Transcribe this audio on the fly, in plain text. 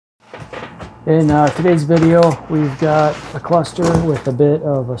In today's video, we've got a cluster with a bit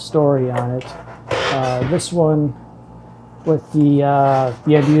of a story on it. This one with the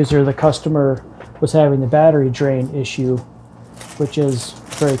end user, the customer, was having the battery drain issue, which is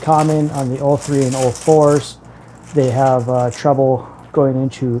very common on the 03 and 04s. They have trouble going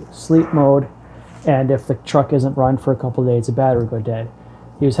into sleep mode, and if the truck isn't run for a couple of days, the battery will go dead.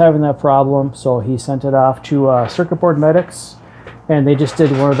 He was having that problem, so he sent it off to Circuit Board Medics, and they just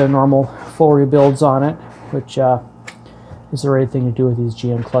did one of their normal full rebuilds on it, which is the right thing to do with these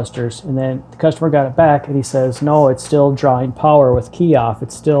GM clusters. And then the customer got it back, and he says, no, it's still drawing power with key off.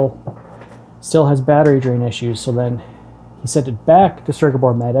 It still has battery drain issues. So then he sent it back to Circuit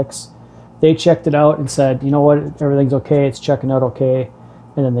Board Medics. They checked it out and said, you know what, everything's okay, it's checking out okay.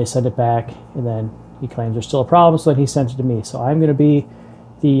 And then they sent it back, and then he claims there's still a problem, so then he sent it to me. So I'm going to be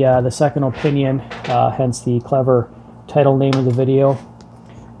the second opinion, hence the clever title name of the video.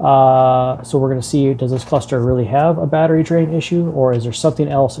 So we're going to see, does this cluster really have a battery drain issue, or is there something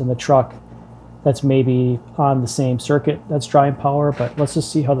else in the truck that's maybe on the same circuit that's drawing power? But let's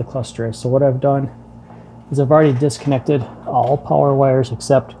just see how the cluster is. So what I've done is I've already disconnected all power wires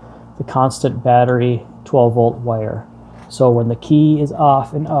except the constant battery 12-volt wire. So when the key is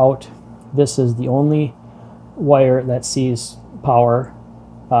off and out, this is the only wire that sees power.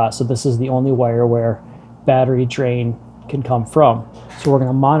 So this is the only wire where battery drain can come from. So we're going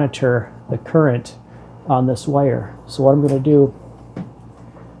to monitor the current on this wire. So what I'm going to do,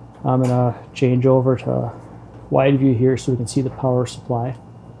 I'm going to change over to wide view here so we can see the power supply.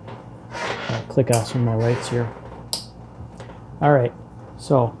 I'll click on some of my lights here. All right,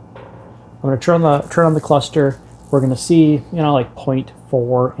 so I'm going to turn on the cluster. We're going to see, you know, like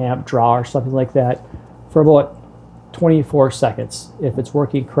 0.4 amp draw or something like that for about 24 seconds. If it's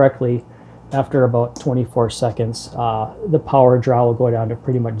working correctly, after about 24 seconds, the power draw will go down to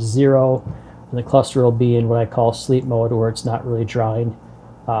pretty much zero, and the cluster will be in what I call sleep mode, where it's not really drawing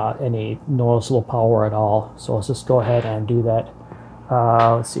any noticeable power at all. So let's just go ahead and do that.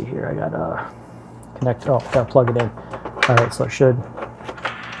 Let's see here, I gotta connect, oh, gotta plug it in. All right, so it should,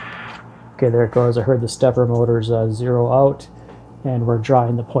 okay, there it goes. I heard the stepper motor's zero out, and we're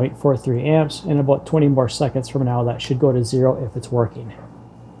drawing the 0.43 amps. In about 20 more seconds from now, that should go to zero if it's working.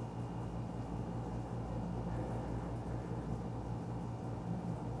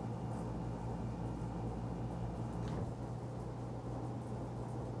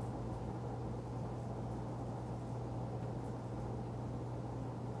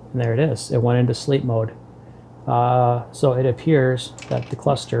 And there it is. It went into sleep mode. So it appears that the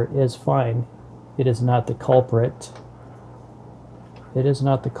cluster is fine. It is not the culprit. It is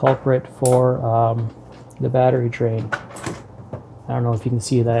not the culprit for the battery drain. I don't know if you can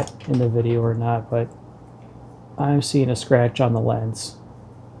see that in the video or not, but I'm seeing a scratch on the lens,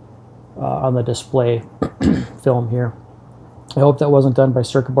 on the display film here. I hope that wasn't done by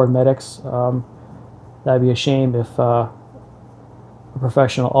Circuit Board Medics. That'd be a shame if a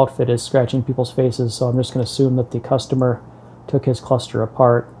professional outfit is scratching people's faces, so I'm just going to assume that the customer took his cluster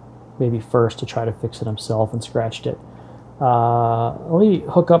apart, maybe first, to try to fix it himself and scratched it. Let me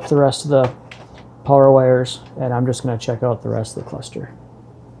hook up the rest of the power wires, and I'm just going to check out the rest of the cluster.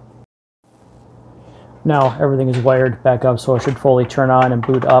 Now everything is wired back up, so it should fully turn on and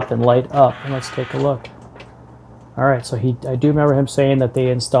boot up and light up. And let's take a look. All right, so I do remember him saying that they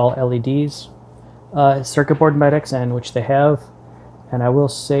install LEDs, Circuit Board Medics, and which they have. And I will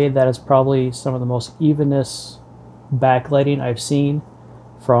say that is probably some of the most evenest backlighting I've seen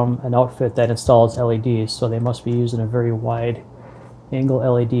from an outfit that installs LEDs. So they must be using a very wide angle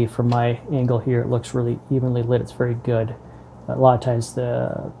LED. From my angle here, it looks really evenly lit. It's very good. A lot of times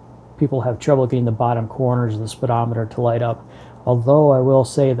the people have trouble getting the bottom corners of the speedometer to light up. Although I will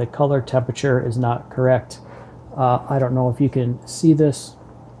say the color temperature is not correct. I don't know if you can see this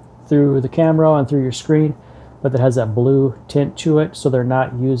through the camera and through your screen, but it has that blue tint to it, so they're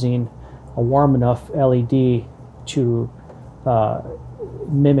not using a warm enough LED to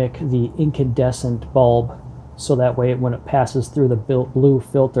mimic the incandescent bulb, so that way when it passes through the blue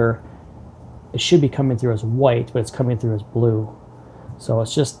filter, it should be coming through as white, but it's coming through as blue. So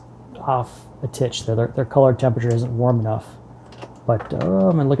it's just off a titch there. Their color temperature isn't warm enough. But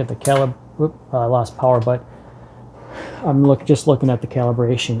I'm gonna look at the I lost power, but I'm just looking at the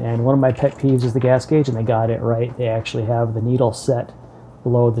calibration, and one of my pet peeves is the gas gauge, and they got it right. They actually have the needle set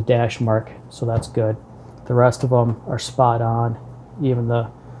below the dash mark, so that's good. The rest of them are spot on. Even the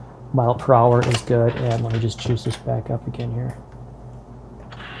mile per hour is good. And let me just choose this back up again here.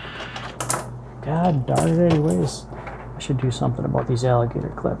 God darn it, anyways. I should do something about these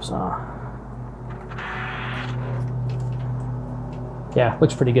alligator clips, huh? Yeah,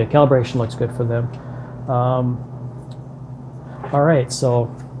 looks pretty good. Calibration looks good for them. All right,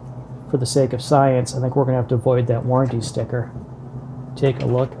 so for the sake of science, I think we're going to have to avoid that warranty sticker. Take a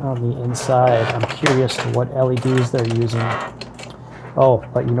look on the inside. I'm curious to what LEDs they're using. Oh,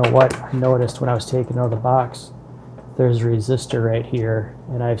 but you know what? I noticed when I was taking out of the box, there's a resistor right here,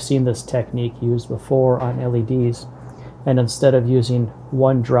 and I've seen this technique used before on LEDs. And instead of using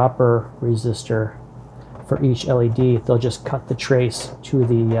one dropper resistor for each LED, they'll just cut the trace to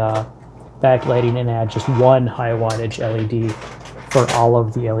the backlighting and add just one high wattage LED for all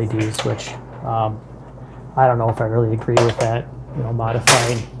of the LEDs, which I don't know if I really agree with that. You know,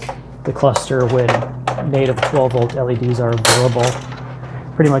 modifying the cluster when native 12 volt LEDs are available.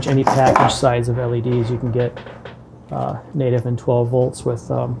 Pretty much any package size of LEDs you can get native and 12 volts with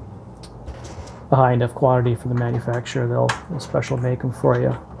a high enough quantity for the manufacturer. They'll special make them for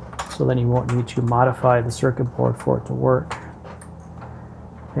you, so then you won't need to modify the circuit board for it to work.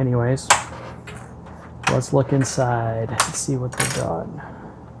 Anyways, let's look inside and see what they've done.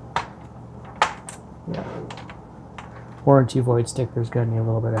 Yeah. Warranty void sticker's gonna need a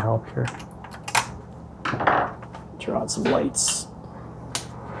little bit of help here. Draw out some lights.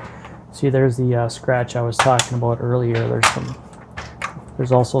 See, there's the scratch I was talking about earlier.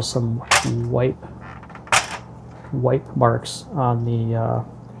 There's also some wipe marks on the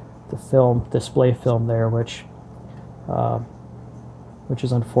film, display film there, which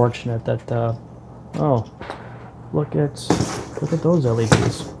is unfortunate. That oh, look at those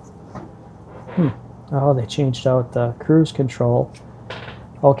LEDs. Oh, they changed out the cruise control.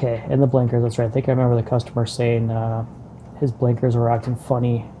 Okay, and the blinkers. That's right. I think I remember the customer saying his blinkers were acting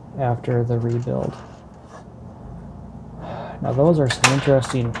funny after the rebuild. Now those are some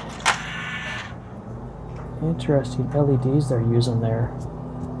interesting LEDs they're using there.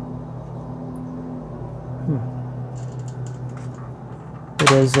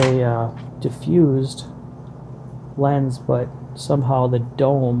 It is a diffused lens, but somehow the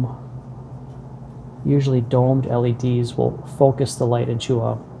dome, usually domed LEDs, will focus the light into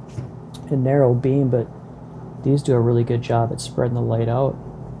a narrow beam, but these do a really good job at spreading the light out.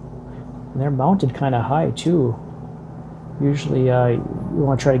 And they're mounted kind of high too. Usually you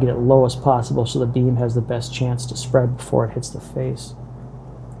want to try to get it low as possible so the beam has the best chance to spread before it hits the face.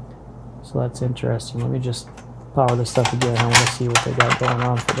 So that's interesting. Let me just power this stuff again. I want to see what they got going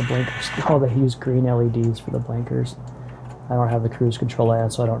on for the blinkers. Oh, they use green LEDs for the blinkers. I don't have the cruise control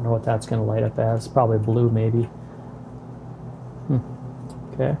ad, so I don't know what that's going to light up as. Probably blue, maybe.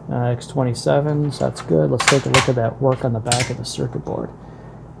 Okay, X27s, that's good. Let's take a look at that work on the back of the circuit board.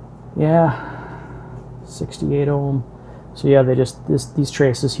 Yeah, 68 ohm. So yeah, they just these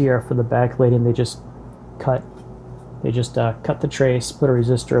traces here are for the backlighting. They just cut the trace, put a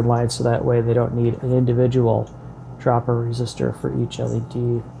resistor in line, so that way they don't need an individual dropper resistor for each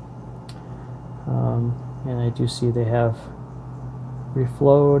LED. And I do see they have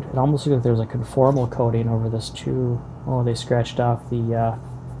reflowed. It almost looks like there's a conformal coating over this too. Oh, they scratched off the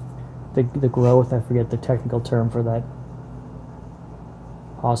growth. I forget the technical term for that.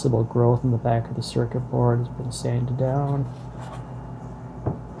 Possible growth in the back of the circuit board has been sanded down.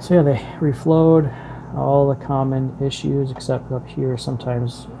 So yeah, they reflowed all the common issues, except up here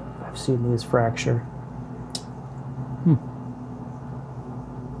sometimes I've seen these fracture.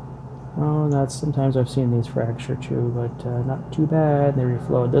 Oh, that's sometimes I've seen these fracture too, but not too bad. They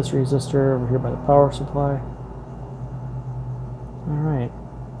reflowed this resistor over here by the power supply. Alright.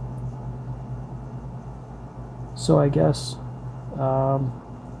 So I guess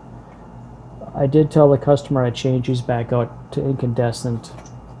I did tell the customer I'd change these back out to incandescent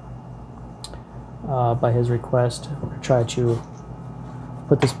by his request. Try to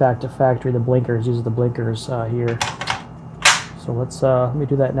put this back to factory. The blinkers, these are the blinkers here. So let me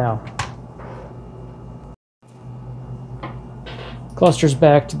do that now. Cluster's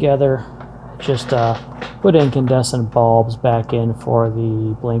back together. Just put incandescent bulbs back in for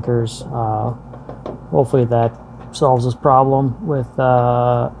the blinkers. Hopefully that solves this problem with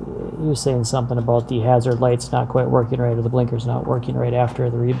you saying something about the hazard lights not quite working right, or the blinkers not working right after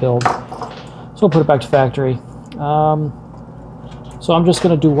the rebuild. So we'll put it back to factory. So I'm just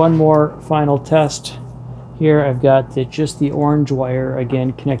going to do one more final test here. I've got just the orange wire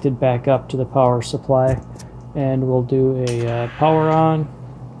again connected back up to the power supply, and we'll do a power on.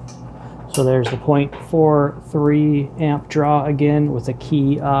 So there's the 0.43 amp draw again with a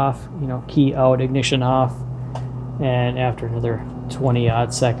key off, key out, ignition off. And after another 20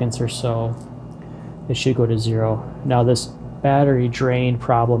 odd seconds or so, it should go to 0. Now this battery drain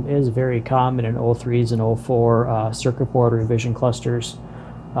problem is very common in 03s and 04 circuit board revision clusters,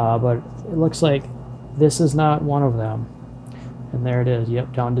 but it looks like this is not one of them. And there it is.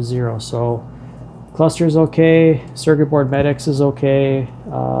 Yep, down to 0. So cluster is okay. Circuit board MEDX is okay.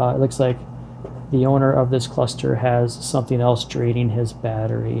 It looks like the owner of this cluster has something else draining his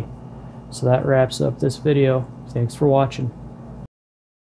battery. So that wraps up this video. Thanks for watching.